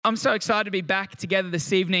I'm so excited to be back together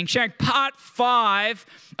this evening, sharing part 5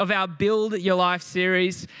 of our Build Your Life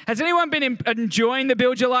series. Has anyone been enjoying the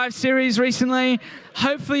Build Your Life series recently?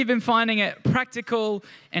 Hopefully you've been finding it practical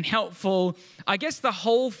and helpful. I guess the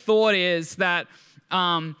whole thought is that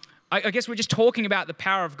I guess we're just talking about the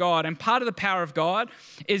power of God. And part of the power of God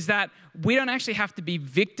is that we don't actually have to be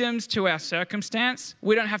victims to our circumstance.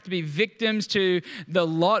 We don't have to be victims to the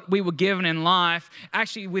lot we were given in life.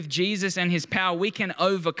 Actually, with Jesus and his power, we can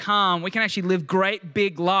overcome. We can actually live great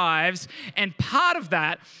big lives. And part of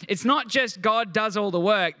that, it's not just God does all the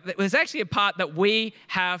work. There's actually a part that we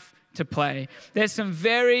have to play. There's some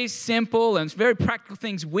very simple and very practical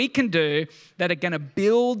things we can do that are going to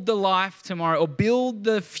build the life tomorrow or build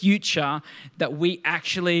the future that we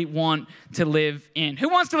actually want to live in. Who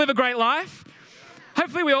wants to live a great life?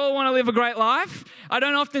 Hopefully we all want to live a great life. I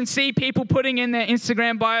don't often see people putting in their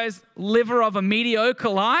Instagram bios, liver of a mediocre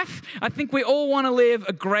life. I think we all want to live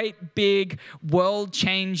a great, big,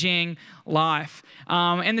 world-changing life.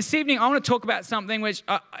 And this evening, I want to talk about something which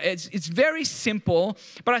it's very simple,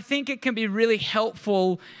 but I think it can be really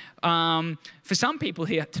helpful for some people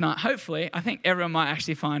here tonight. Hopefully, I think everyone might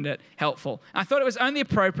actually find it helpful. I thought it was only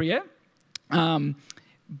appropriate,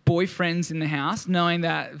 boyfriends in the house, knowing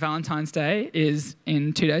that Valentine's Day is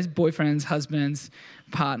in 2 days. Boyfriends, husbands,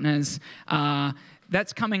 partners,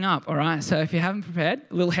 that's coming up, all right? So if you haven't prepared,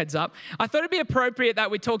 a little heads up. I thought it'd be appropriate that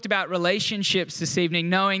we talked about relationships this evening,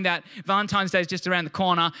 knowing that Valentine's Day is just around the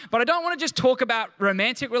corner. But I don't want to just talk about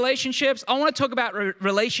romantic relationships. I want to talk about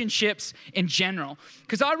relationships in general.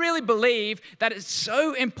 Because I really believe that it's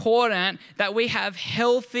so important that we have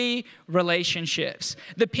healthy relationships.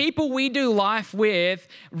 The people we do life with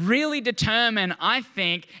really determine, I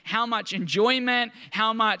think, how much enjoyment,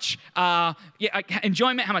 how much fun,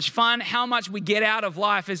 how much we get out of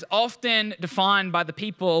life is often defined by the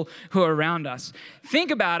people who are around us.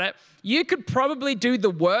 Think about it. You could probably do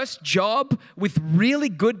the worst job with really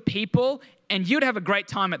good people and you'd have a great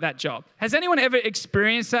time at that job. Has anyone ever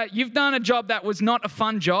experienced that? You've done a job that was not a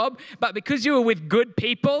fun job, but because you were with good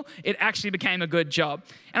people, it actually became a good job.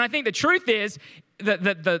 And I think the truth is,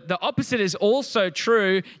 the opposite is also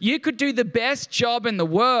true. You could do the best job in the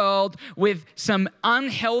world with some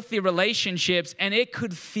unhealthy relationships, and it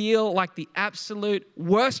could feel like the absolute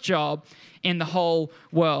worst job in the whole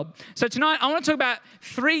world. So tonight, I want to talk about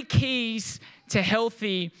 3 keys to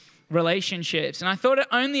healthy relationships. And I thought it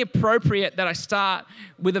only appropriate that I start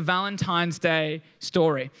with a Valentine's Day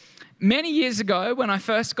story. Many years ago, when I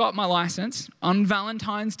first got my license, on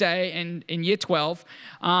Valentine's Day in year 12,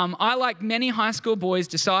 I, like many high school boys,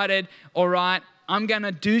 decided, all right, I'm going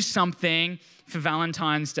to do something for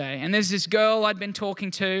Valentine's Day. And there's this girl I'd been talking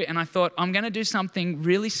to, and I thought, I'm going to do something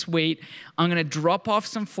really sweet. I'm going to drop off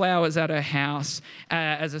some flowers at her house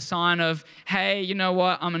as a sign of, hey, you know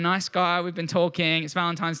what? I'm a nice guy. We've been talking. It's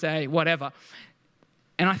Valentine's Day, whatever.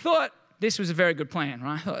 And I thought this was a very good plan,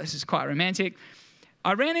 right? I thought this is quite romantic.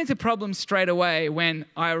 I ran into problems straight away when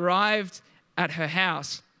I arrived at her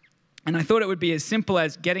house, and I thought it would be as simple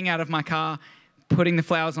as getting out of my car, putting the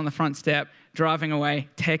flowers on the front step, driving away,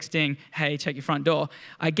 texting, hey, check your front door.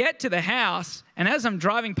 I get to the house, and as I'm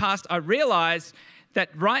driving past, I realize that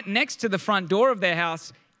right next to the front door of their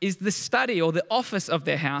house is the study or the office of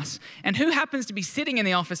their house. And who happens to be sitting in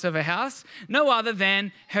the office of her house? No other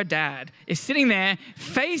than her dad is sitting there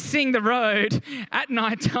facing the road at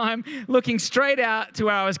nighttime, looking straight out to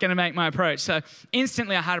where I was going to make my approach. So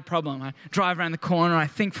instantly I had a problem. I drive around the corner, I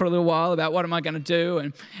think for a little while about what am I going to do,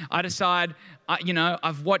 and I decide,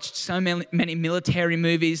 I've watched so many military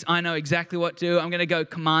movies. I know exactly what to do. I'm going to go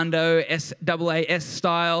commando, SAAS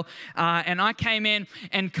style. And I came in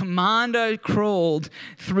and commando crawled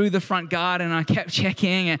through the front garden. I kept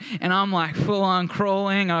checking, and I'm like full on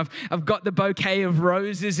crawling. I've got the bouquet of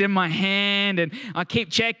roses in my hand, and I keep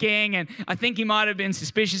checking. And I think he might have been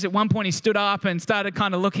suspicious. At one point, he stood up and started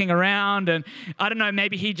kind of looking around. And I don't know,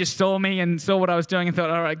 maybe he just saw me and saw what I was doing and thought,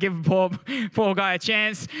 all right, give the poor guy a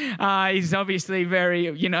chance. He's obviously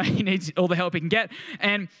very, he needs all the help he can get.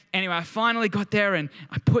 And anyway, I finally got there and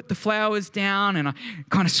I put the flowers down and I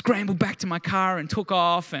kind of scrambled back to my car and took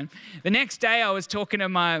off. And the next day I was talking to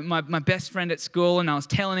my best friend at school and I was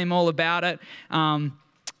telling him all about it. I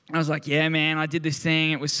was like, yeah, man, I did this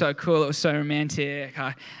thing. It was so cool. It was so romantic.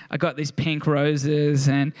 I got these pink roses.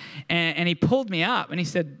 And he pulled me up and he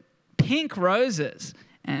said, pink roses?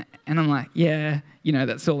 And I'm like, yeah,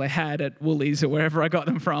 that's all they had at Woolies or wherever I got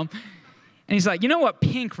them from. And he's like, you know what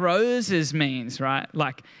pink roses means, right?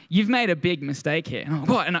 Like, you've made a big mistake here. And I'm like,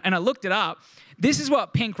 what? And I looked it up. This is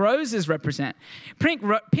what pink roses represent. Pink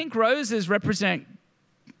roses represent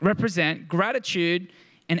gratitude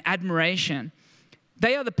and admiration.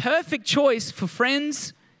 They are the perfect choice for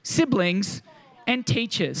friends, siblings, and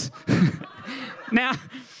teachers. Now,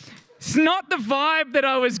 it's not the vibe that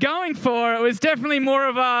I was going for. It was definitely more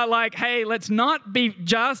of a like, hey, let's not be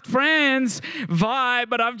just friends vibe,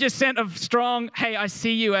 but I've just sent a strong, hey, I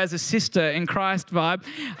see you as a sister in Christ vibe.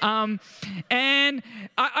 And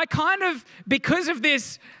I kind of, because of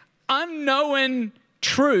this unknown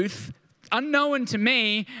truth, unknown to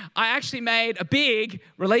me, I actually made a big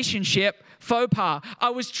relationship faux pas. I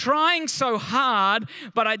was trying so hard,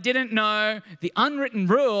 but I didn't know the unwritten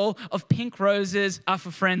rule of pink roses are for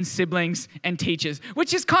friends, siblings, and teachers,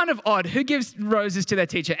 which is kind of odd. Who gives roses to their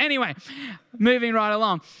teacher? Anyway, moving right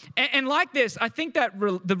along. And like this, I think that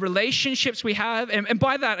the relationships we have, and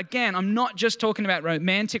by that, again, I'm not just talking about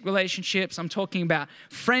romantic relationships. I'm talking about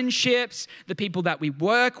friendships, the people that we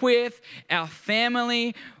work with, our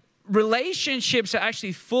family. Relationships are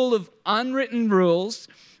actually full of unwritten rules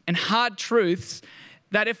and hard truths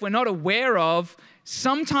that if we're not aware of,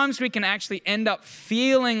 sometimes we can actually end up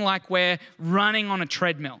feeling like we're running on a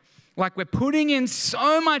treadmill. Like we're putting in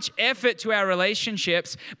so much effort to our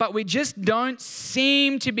relationships, but we just don't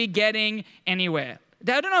seem to be getting anywhere.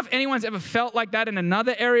 I don't know if anyone's ever felt like that in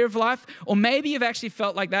another area of life, or maybe you've actually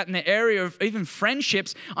felt like that in the area of even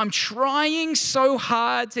friendships. I'm trying so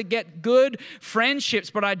hard to get good friendships,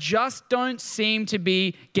 but I just don't seem to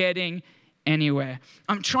be getting anywhere.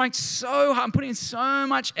 I'm trying so hard, I'm putting in so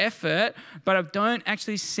much effort, but I don't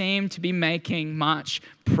actually seem to be making much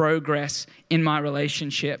progress in my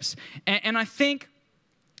relationships. And I think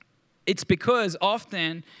it's because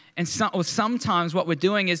often, or sometimes what we're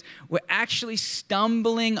doing is we're actually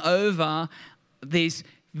stumbling over these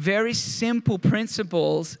very simple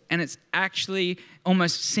principles, and it's actually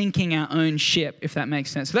almost sinking our own ship, if that makes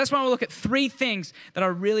sense. So that's why we'll look at 3 things that I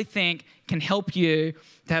really think can help you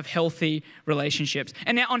to have healthy relationships.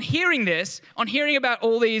 And now on hearing this, on hearing about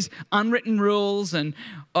all these unwritten rules and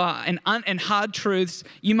hard truths,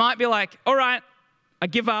 you might be like, all right, I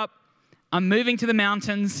give up. I'm moving to the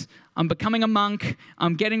mountains. I'm becoming a monk.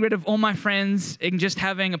 I'm getting rid of all my friends and just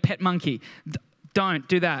having a pet monkey. Don't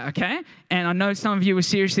do that, okay? And I know some of you were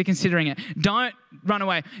seriously considering it. Don't run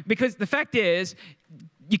away. Because the fact is,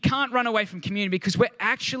 you can't run away from community because we're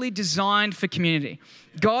actually designed for community.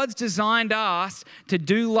 God's designed us to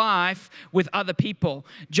do life with other people.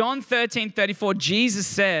 John 13:34, Jesus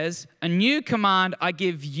says, "A new command I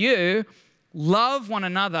give you, love one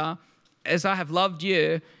another as I have loved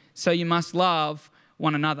you, so you must love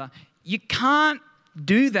one another." You can't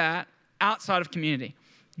do that outside of community.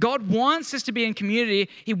 God wants us to be in community.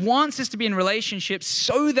 He wants us to be in relationships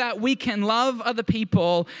so that we can love other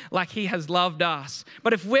people like He has loved us.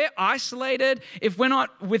 But if we're isolated, if we're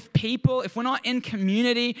not with people, if we're not in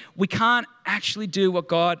community, we can't actually do what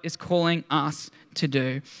God is calling us to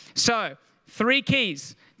do. So, 3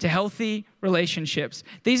 keys to healthy relationships.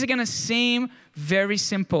 These are going to seem very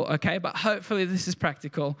simple, okay? But hopefully this is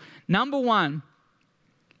practical. Number 1,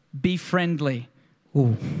 be friendly.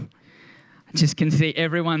 Ooh. I just can see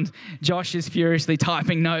everyone. Josh is furiously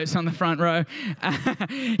typing notes on the front row.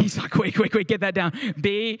 He's like, quick, get that down.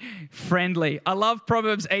 Be friendly. I love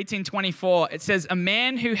Proverbs 18:24. It says, "A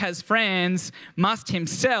man who has friends must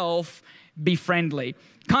himself be friendly."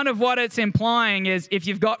 Kind of what it's implying is if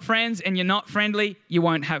you've got friends and you're not friendly, you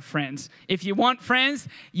won't have friends. If you want friends,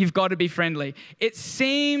 you've got to be friendly. It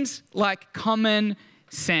seems like common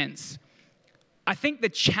sense. I think the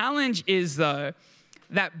challenge is, though,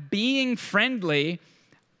 that being friendly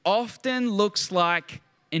often looks like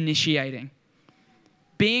initiating.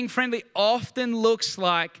 Being friendly often looks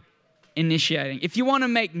like initiating. If you want to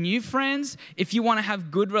make new friends, if you want to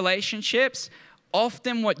have good relationships,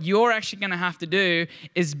 often what you're actually going to have to do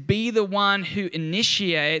is be the one who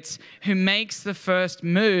initiates, who makes the first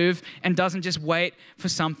move and doesn't just wait for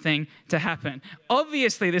something to happen.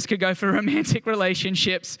 Obviously, this could go for romantic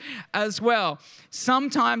relationships as well.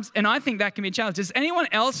 Sometimes, and I think that can be a challenge. Does anyone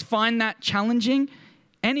else find that challenging?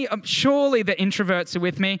 Surely the introverts are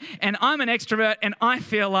with me, and I'm an extrovert, and I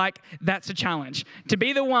feel like that's a challenge. To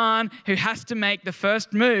be the one who has to make the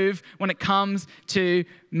first move when it comes to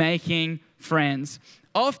making friends.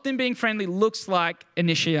 Often being friendly looks like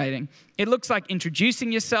initiating. It looks like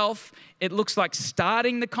introducing yourself. It looks like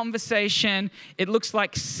starting the conversation. It looks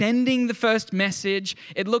like sending the first message.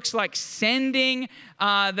 It looks like sending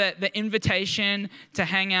the invitation to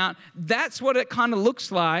hang out. That's what it kind of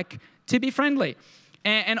looks like to be friendly.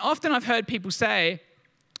 And often I've heard people say,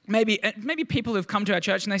 maybe people who've come to our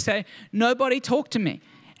church and they say, "Nobody talked to me."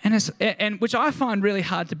 And which I find really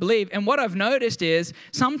hard to believe. And what I've noticed is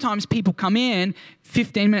sometimes people come in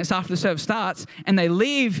 15 minutes after the service starts and they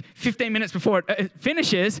leave 15 minutes before it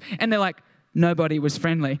finishes and they're like, nobody was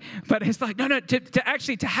friendly. But it's like, no,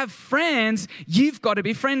 to have friends, you've got to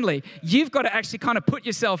be friendly. You've got to actually kind of put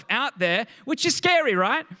yourself out there, which is scary,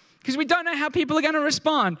 right? Because we don't know how people are going to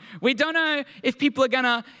respond. We don't know if people are going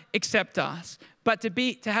to accept us. But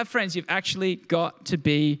to have friends, you've actually got to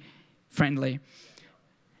be friendly.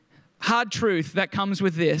 Hard truth that comes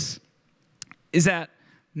with this is that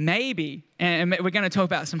maybe, and we're going to talk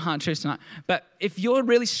about some hard truths tonight, but if you're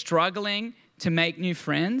really struggling to make new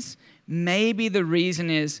friends, maybe the reason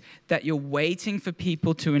is that you're waiting for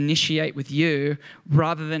people to initiate with you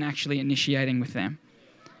rather than actually initiating with them.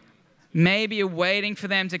 Maybe you're waiting for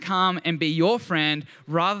them to come and be your friend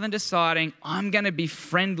rather than deciding, I'm going to be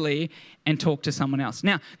friendly and talk to someone else.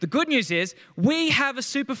 Now, the good news is we have a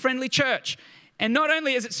super friendly church. And not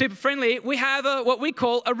only is it super friendly, we have what we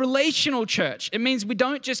call a relational church. It means we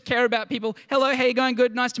don't just care about people, hello, how you going?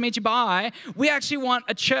 Good, nice to meet you, bye. We actually want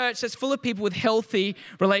a church that's full of people with healthy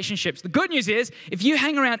relationships. The good news is, if you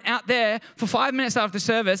hang around out there for 5 minutes after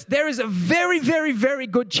service, there is a very, very, very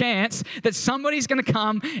good chance that somebody's going to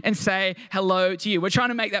come and say hello to you. We're trying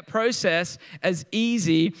to make that process as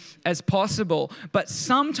easy as possible. But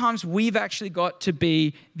sometimes we've actually got to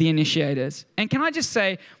be the initiators. And can I just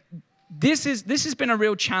say, this has been a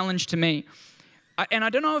real challenge to me. And I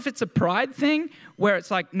don't know if it's a pride thing where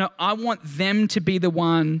it's like, no, I want them to be the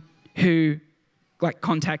one who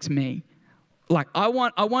contacts me. I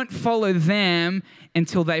won't follow them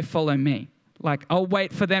until they follow me. I'll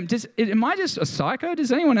wait for them. Am I just a psycho?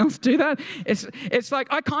 Does anyone else do that? It's like,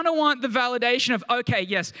 I kind of want the validation of, okay,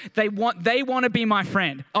 yes, they want to be my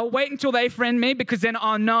friend. I'll wait until they friend me because then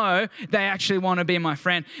I'll know they actually want to be my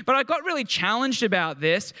friend. But I got really challenged about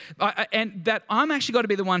this and that I'm actually got to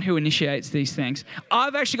be the one who initiates these things.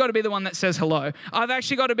 I've actually got to be the one that says hello. I've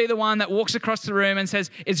actually got to be the one that walks across the room and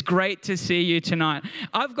says, it's great to see you tonight.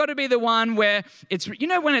 I've got to be the one where it's,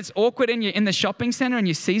 when it's awkward and you're in the shopping center and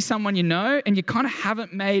you see someone you know and you kind of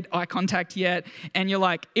haven't made eye contact yet, and you're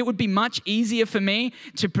like, it would be much easier for me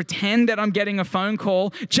to pretend that I'm getting a phone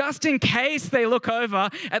call just in case they look over.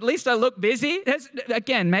 At least I look busy.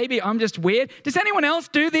 Again, maybe I'm just weird. Does anyone else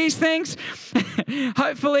do these things?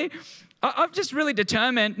 Hopefully. I've just really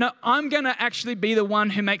determined, no, I'm going to actually be the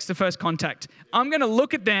one who makes the first contact. I'm going to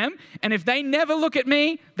look at them, and if they never look at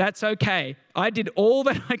me, that's okay. I did all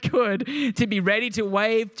that I could to be ready to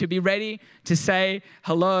wave, to be ready to say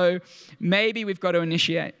hello. Maybe we've got to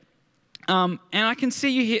initiate. And I can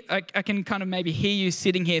see you here, I can kind of maybe hear you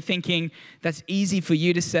sitting here thinking that's easy for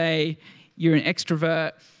you to say, you're an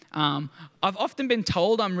extrovert. I've often been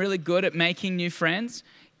told I'm really good at making new friends.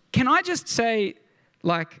 Can I just say,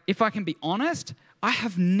 if I can be honest, I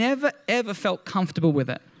have never, ever felt comfortable with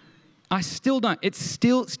it. I still don't. It's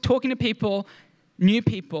still, talking to people, new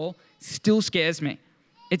people, still scares me.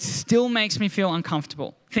 It still makes me feel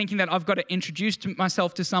uncomfortable, thinking that I've got to introduce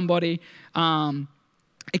myself to somebody.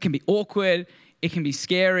 It can be awkward. It can be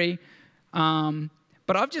scary.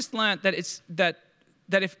 But I've just learned that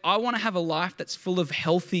that if I want to have a life that's full of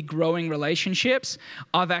healthy, growing relationships,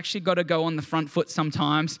 I've actually got to go on the front foot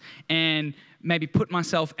sometimes and maybe put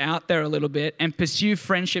myself out there a little bit and pursue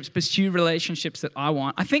friendships, pursue relationships that I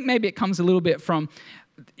want. I think maybe it comes a little bit from,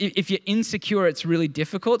 if you're insecure, it's really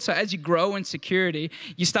difficult. So as you grow in security,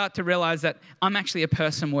 you start to realize that I'm actually a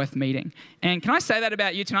person worth meeting. And can I say that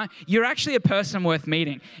about you tonight? You're actually a person worth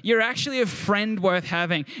meeting. You're actually a friend worth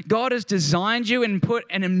having. God has designed you and put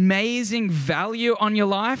an amazing value on your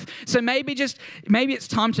life. So maybe it's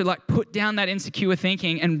time to put down that insecure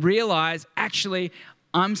thinking and realize, actually,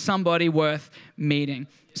 I'm somebody worth meeting.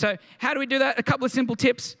 So how do we do that? A couple of simple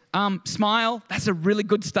tips. Smile. That's a really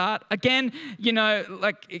good start. Again,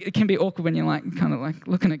 it can be awkward when you're I'm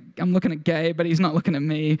looking at Gabe, but he's not looking at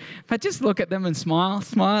me. But just look at them and smile.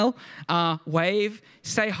 Smile. Wave.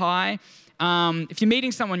 Say hi. If you're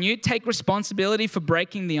meeting someone new, take responsibility for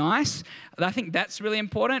breaking the ice. I think that's really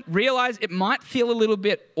important. Realize it might feel a little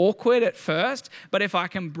bit awkward at first, but if I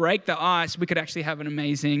can break the ice, we could actually have an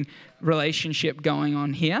amazing relationship going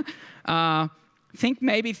on here. Think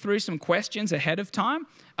maybe through some questions ahead of time.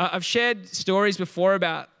 I've shared stories before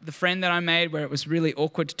about the friend that I made where it was really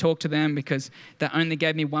awkward to talk to them because they only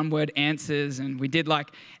gave me one-word answers, and we did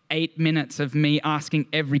 8 minutes of me asking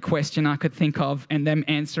every question I could think of and them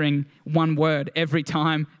answering one word every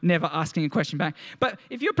time, never asking a question back. But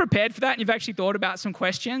if you're prepared for that and you've actually thought about some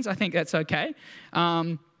questions, I think that's okay.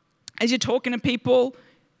 As you're talking to people,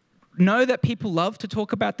 know that people love to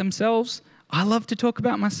talk about themselves. I love to talk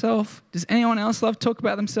about myself. Does anyone else love to talk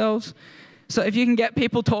about themselves? So if you can get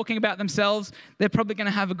people talking about themselves, they're probably going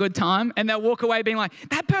to have a good time, and they'll walk away being like,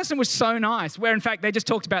 that person was so nice, where in fact they just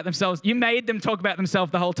talked about themselves. You made them talk about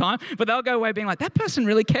themselves the whole time, but they'll go away being like, that person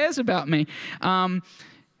really cares about me.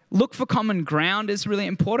 Look for common ground is really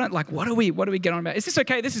important. Like, what do we get on about? Is this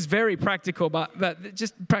okay? This is very practical, but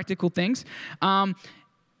just practical things.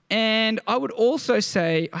 And I would also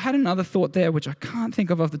say, I had another thought there, which I can't think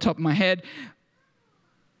of off the top of my head.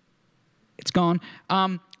 It's gone.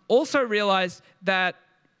 Also realize that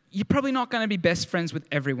you're probably not going to be best friends with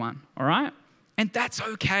everyone, all right? And that's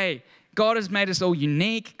okay. God has made us all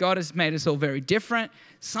unique. God has made us all very different.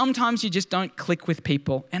 Sometimes you just don't click with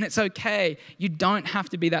people, and it's okay. You don't have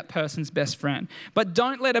to be that person's best friend. But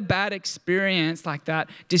don't let a bad experience like that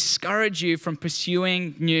discourage you from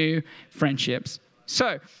pursuing new friendships.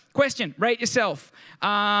 So, question, rate yourself.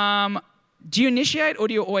 Do you initiate or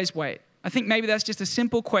do you always wait? I think maybe that's just a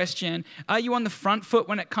simple question. Are you on the front foot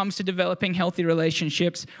when it comes to developing healthy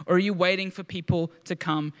relationships, or are you waiting for people to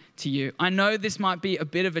come to you? I know this might be a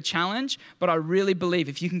bit of a challenge, but I really believe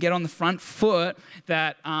if you can get on the front foot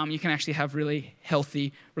that you can actually have really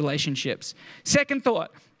healthy relationships. Second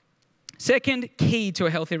thought, second key to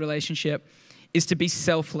a healthy relationship is to be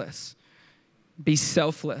selfless. Be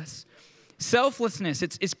selfless. Selflessness,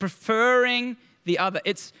 it's preferring the other.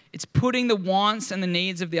 It's putting the wants and the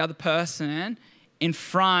needs of the other person in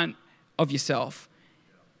front of yourself.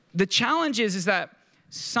 The challenge is that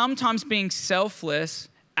sometimes being selfless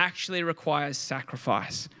actually requires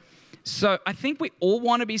sacrifice. So I think we all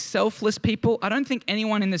want to be selfless people. I don't think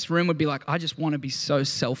anyone in this room would be like, I just want to be so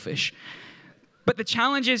selfish. But the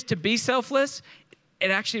challenge is to be selfless, it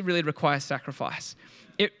actually really requires sacrifice.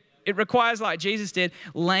 It requires, like Jesus did,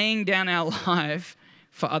 laying down our life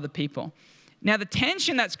for other people. Now, the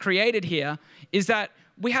tension that's created here is that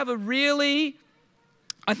we have I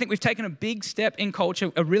think we've taken a big step in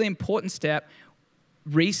culture, a really important step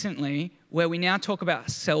recently, where we now talk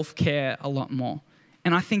about self-care a lot more.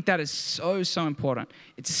 And I think that is so, so important.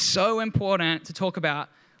 It's so important to talk about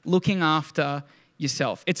looking after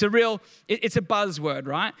yourself. It's a buzzword,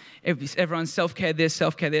 right? Everyone's self-care this,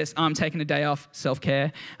 I'm taking a day off,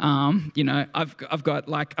 self-care. I've got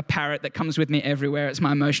like a parrot that comes with me everywhere. It's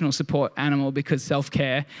my emotional support animal because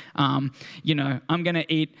self-care. I'm going to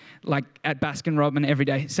eat like at Baskin Robbins every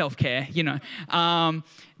day, self-care, And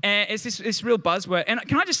it's this real buzzword. And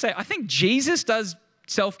can I just say, I think Jesus does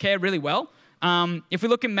self-care really well. If we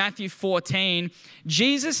look in Matthew 14,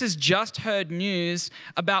 Jesus has just heard news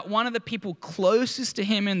about one of the people closest to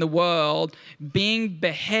him in the world being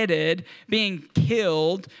beheaded, being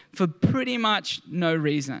killed for pretty much no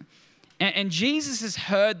reason. And Jesus has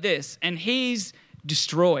heard this, and he's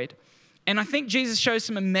destroyed. And I think Jesus shows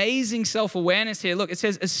some amazing self-awareness here. Look, it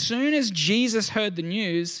says, as soon as Jesus heard the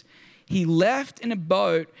news, he left in a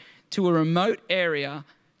boat to a remote area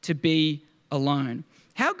to be alone.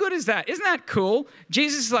 How good is that? Isn't that cool?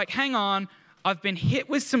 Jesus is like, hang on, I've been hit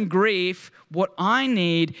with some grief. What I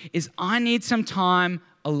need some time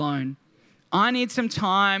alone. I need some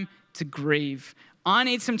time to grieve. I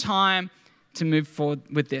need some time to move forward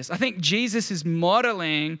with this. I think Jesus is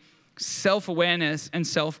modeling self-awareness and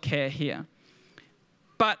self-care here.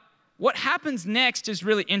 But what happens next is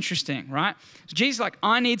really interesting, right? So Jesus is like,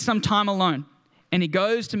 I need some time alone. And he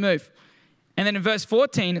goes to move. And then in verse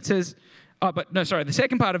 14, it says, the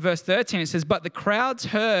second part of verse 13, it says, but the crowds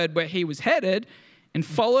heard where he was headed and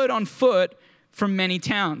followed on foot from many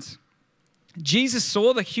towns. Jesus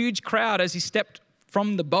saw the huge crowd as he stepped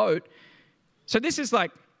from the boat. So this is like,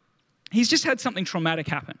 he's just had something traumatic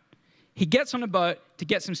happen. He gets on a boat to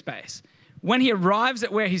get some space. When he arrives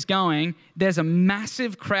at where he's going, there's a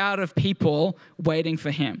massive crowd of people waiting for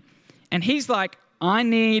him. And he's like, I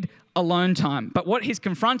need alone time. But what he's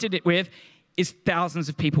confronted it with is thousands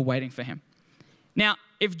of people waiting for him. Now,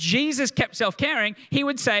 if Jesus kept self-caring, he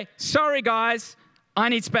would say, sorry guys, I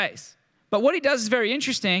need space. But what he does is very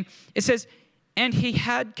interesting. It says, and he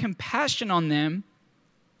had compassion on them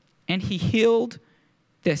and he healed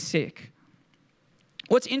their sick.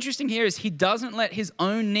 What's interesting here is he doesn't let his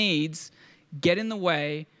own needs get in the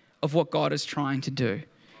way of what God is trying to do.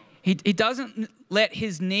 He doesn't let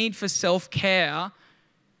his need for self-care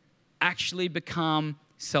actually become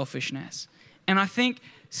selfishness. And I think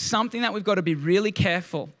something that we've got to be really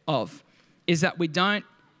careful of is that we don't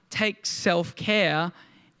take self-care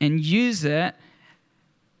and use it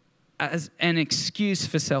as an excuse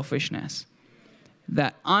for selfishness.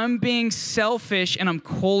 that I'm being selfish and I'm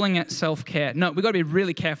calling it self-care. No, we've got to be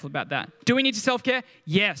really careful about that. Do we need to self-care?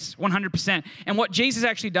 Yes, 100%. And what Jesus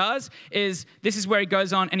actually does is, this is where he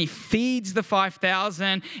goes on and he feeds the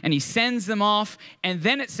 5,000 and he sends them off. And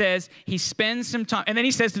then it says he spends some time, and then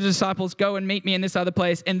he says to the disciples, go and meet me in this other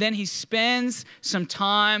place. And then he spends some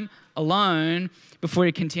time alone before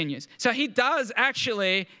he continues. So he does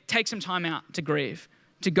actually take some time out to grieve,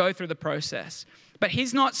 to go through the process. But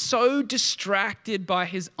he's not so distracted by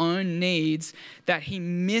his own needs that he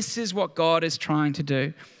misses what God is trying to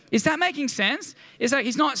do. Is that making sense? It's like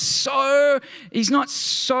he's not so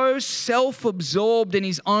self-absorbed in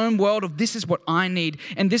his own world of this is what I need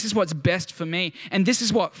and this is what's best for me and this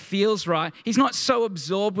is what feels right. He's not so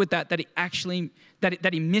absorbed with that he actually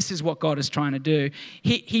that he misses what God is trying to do.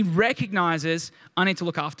 He recognizes, I need to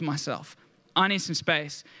look after myself. I need some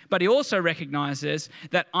space. But he also recognizes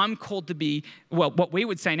that I'm called to be, well, what we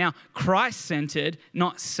would say now, Christ-centered,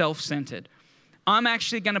 not self-centered. I'm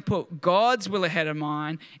actually going to put God's will ahead of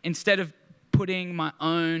mine instead of putting my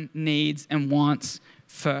own needs and wants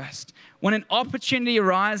first. When an opportunity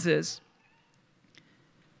arises,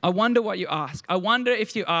 I wonder what you ask. I wonder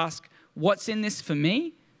if you ask, what's in this for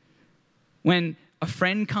me? When a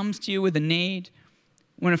friend comes to you with a need,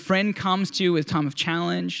 when a friend comes to you with a time of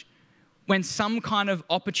challenge, when some kind of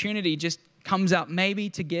opportunity just comes up, maybe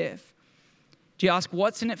to give, do you ask,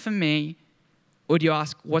 what's in it for me? Or do you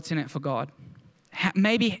ask, what's in it for God?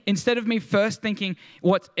 Maybe instead of me first thinking,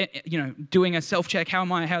 doing a self-check, how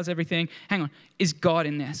am I, how's everything? Hang on, is God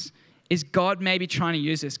in this? Is God maybe trying to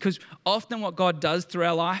use this? Because often what God does through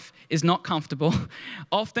our life is not comfortable.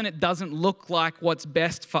 Often it doesn't look like what's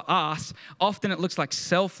best for us. Often it looks like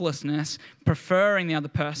selflessness, preferring the other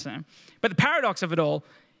person. But the paradox of it all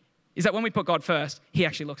is that when we put God first, he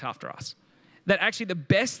actually looks after us. That actually the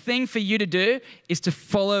best thing for you to do is to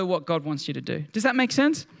follow what God wants you to do. Does that make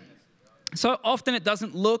sense? So often it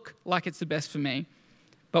doesn't look like it's the best for me,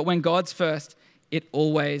 but when God's first, it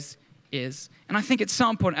always is. And I think it's so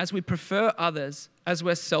important as we prefer others, as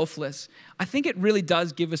we're selfless, I think it really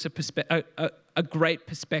does give us a great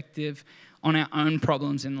perspective on our own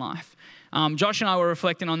problems in life. Josh and I were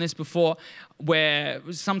reflecting on this before, where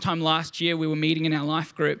sometime last year we were meeting in our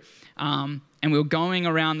life group and we were going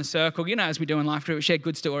around the circle, as we do in life group, we share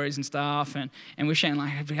good stories and stuff and we're sharing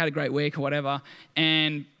like, we had a great week or whatever.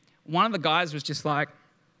 And one of the guys was just like,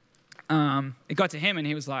 it got to him and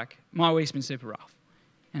he was like, my week's been super rough.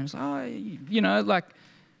 And I was like,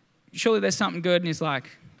 surely there's something good. And he's like,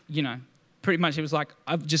 pretty much he was like,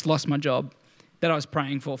 I've just lost my job that I was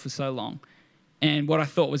praying for so long. And what I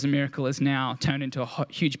thought was a miracle is now turned into a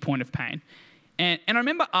huge point of pain. And I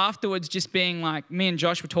remember afterwards just being like, me and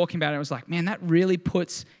Josh were talking about it. I was like, man, that really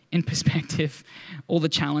puts in perspective all the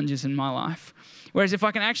challenges in my life. Whereas if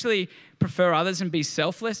I can actually prefer others and be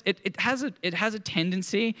selfless, it has a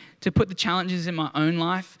tendency to put the challenges in my own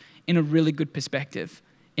life in a really good perspective.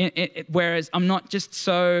 Whereas I'm not just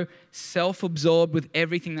so self-absorbed with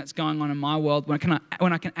everything that's going on in my world. When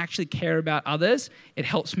I can actually care about others, it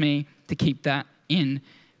helps me to keep that in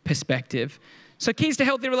perspective. So keys to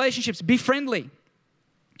healthy relationships: be friendly,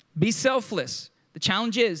 be selfless. The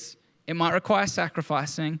challenge is it might require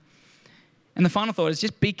sacrificing. And the final thought is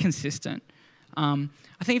just be consistent. I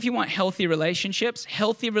think if you want healthy relationships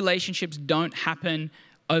don't happen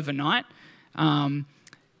overnight.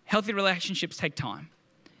 Healthy relationships take time.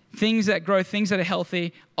 Things that grow, things that are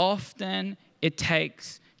healthy, often it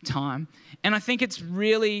takes time. And I think it's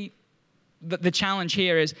really, the challenge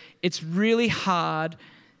here is it's really hard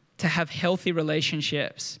to have healthy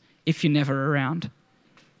relationships if you're never around,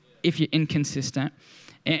 if you're inconsistent.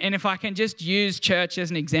 And if I can just use church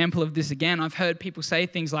as an example of this again, I've heard people say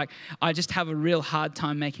things like, I just have a real hard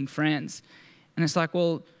time making friends. And it's like,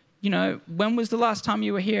 well, when was the last time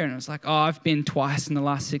you were here? And it's like, oh, I've been twice in the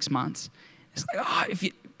last 6 months. It's like, oh,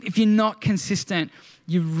 if you're not consistent,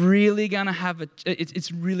 you're really going to have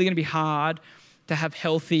it's really going to be hard to have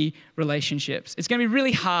healthy relationships. It's going to be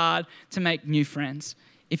really hard to make new friends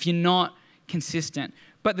if you're not consistent.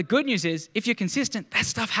 But the good news is, if you're consistent, that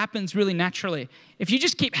stuff happens really naturally. If you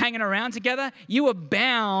just keep hanging around together, you are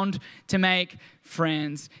bound to make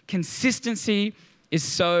friends. Consistency is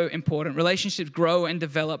so important. Relationships grow and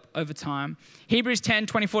develop over time. Hebrews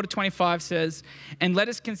 10:24-25 says, and let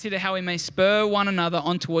us consider how we may spur one another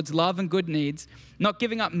on towards love and good deeds, not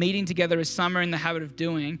giving up meeting together as some are in the habit of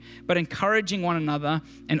doing, but encouraging one another,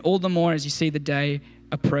 and all the more as you see the day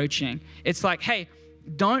approaching. It's like, hey,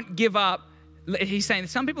 don't give up. He's saying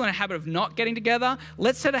some people are in a habit of not getting together.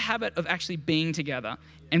 Let's set a habit of actually being together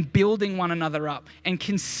and building one another up and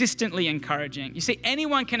consistently encouraging. You see,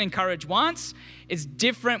 anyone can encourage once. It's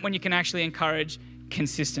different when you can actually encourage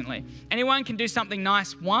consistently. Anyone can do something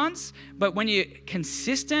nice once, but when you're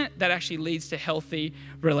consistent, that actually leads to healthy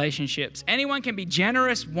relationships. Anyone can be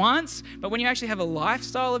generous once, but when you actually have a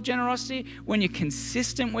lifestyle of generosity, when you're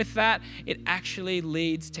consistent with that, it actually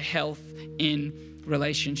leads to health in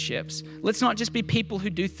relationships. Let's not just be people who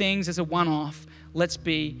do things as a one-off. Let's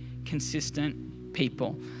be consistent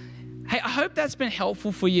people. Hey, I hope that's been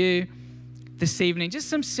helpful for you this evening. Just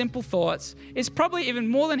some simple thoughts. It's probably even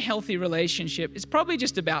more than healthy relationship. It's probably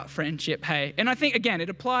just about friendship, hey. And I think, again, it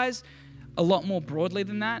applies a lot more broadly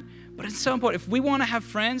than that, but it's so important. If we want to have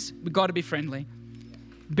friends, we've got to be friendly.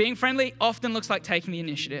 Being friendly often looks like taking the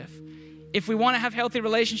initiative. If we want to have healthy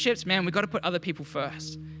relationships, man, we've got to put other people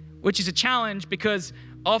first, which is a challenge because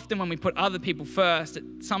often when we put other people first, it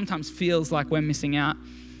sometimes feels like we're missing out.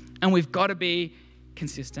 And we've got to be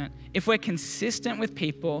consistent. If we're consistent with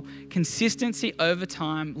people, consistency over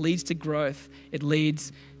time leads to growth. It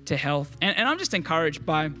leads to health. And I'm just encouraged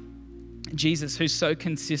by Jesus, who's so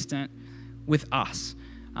consistent with us.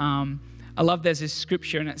 I love there's this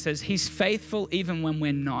scripture and it says, he's faithful even when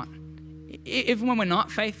we're not. Even when we're not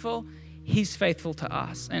faithful, he's faithful to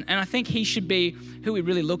us. And I think he should be who we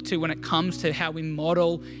really look to when it comes to how we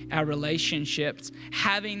model our relationships,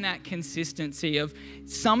 having that consistency of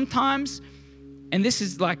sometimes, and this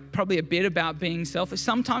is like probably a bit about being selfish.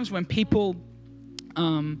 Sometimes when people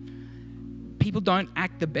don't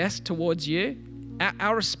act the best towards you,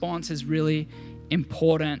 our response is really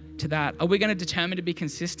important to that. Are we going to determine to be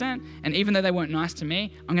consistent? And even though they weren't nice to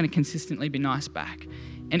me, I'm going to consistently be nice back.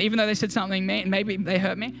 And even though they said something mean, and maybe they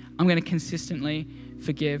hurt me, I'm going to consistently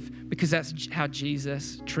forgive because that's how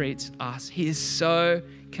Jesus treats us. He is so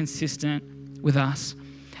consistent with us.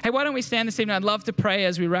 Hey, why don't we stand this evening? I'd love to pray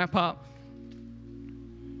as we wrap up.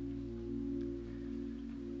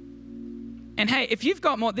 And hey, if you've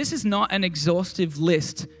got more, this is not an exhaustive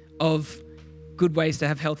list of good ways to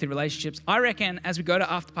have healthy relationships. I reckon as we go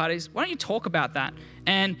to after parties, why don't you talk about that?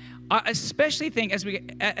 And I especially think as we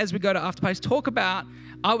go to after parties,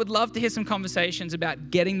 I would love to hear some conversations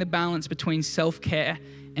about getting the balance between self-care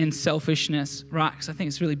and selfishness, right? Because I think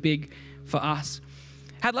it's really big for us.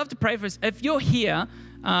 I'd love to pray for us. If you're here,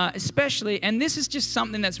 especially, and this is just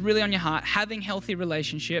something that's really on your heart, having healthy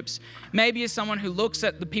relationships. Maybe you're someone who looks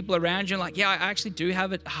at the people around you and like, yeah, I actually do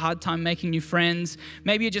have a hard time making new friends.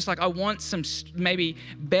 Maybe you're just like, I want some maybe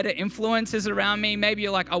better influences around me. Maybe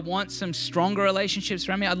you're like, I want some stronger relationships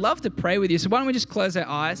around me. I'd love to pray with you. So why don't we just close our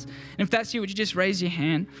eyes? And if that's you, would you just raise your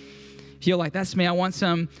hand? If you're like, that's me, I want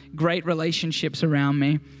some great relationships around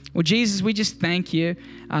me. Well, Jesus, we just thank you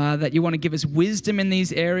that you want to give us wisdom in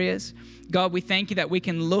these areas. God, we thank you that we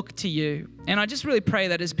can look to you. And I just really pray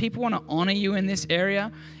that as people want to honor you in this area,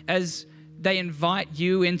 as they invite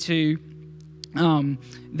you into as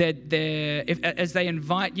they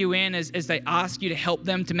invite you in, as they ask you to help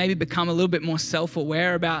them to maybe become a little bit more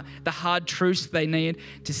self-aware about the hard truths they need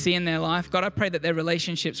to see in their life. God, I pray that their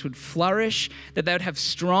relationships would flourish, that they would have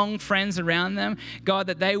strong friends around them. God,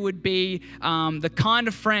 that they would be the kind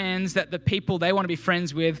of friends that the people they want to be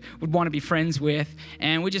friends with would want to be friends with.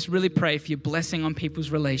 And we just really pray for your blessing on people's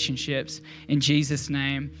relationships. In Jesus'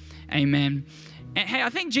 name, amen. And hey, I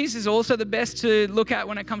think Jesus is also the best to look at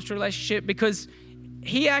when it comes to relationship because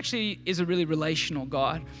he actually is a really relational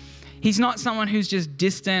God. He's not someone who's just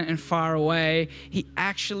distant and far away. He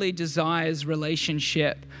actually desires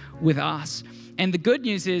relationship with us. And the good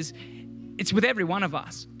news is it's with every one of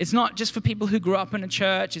us. It's not just for people who grew up in a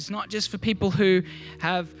church. It's not just for people who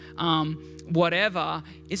have whatever.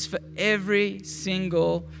 It's for every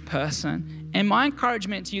single person. And my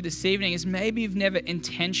encouragement to you this evening is maybe you've never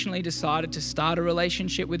intentionally decided to start a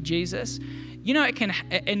relationship with Jesus. You know,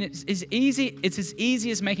 it's as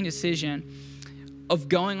easy as making a decision of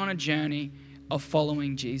going on a journey of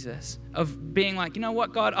following Jesus, of being like, you know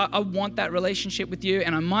what, God, I want that relationship with you,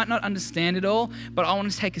 and I might not understand it all, but I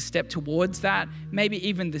want to take a step towards that, maybe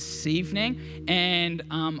even this evening. And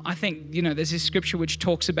I think, you know, there's this scripture which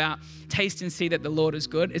talks about taste and see that the Lord is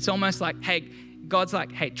good. It's almost like, hey, God's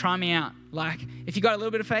like, hey, try me out. Like, if you got a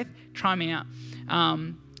little bit of faith, try me out.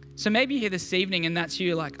 So maybe you're here this evening and that's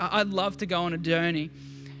you, like, I'd love to go on a journey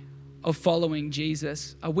of following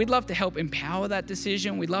Jesus. We'd love to help empower that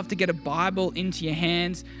decision. We'd love to get a Bible into your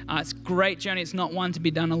hands. It's a great journey. It's not one to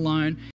be done alone.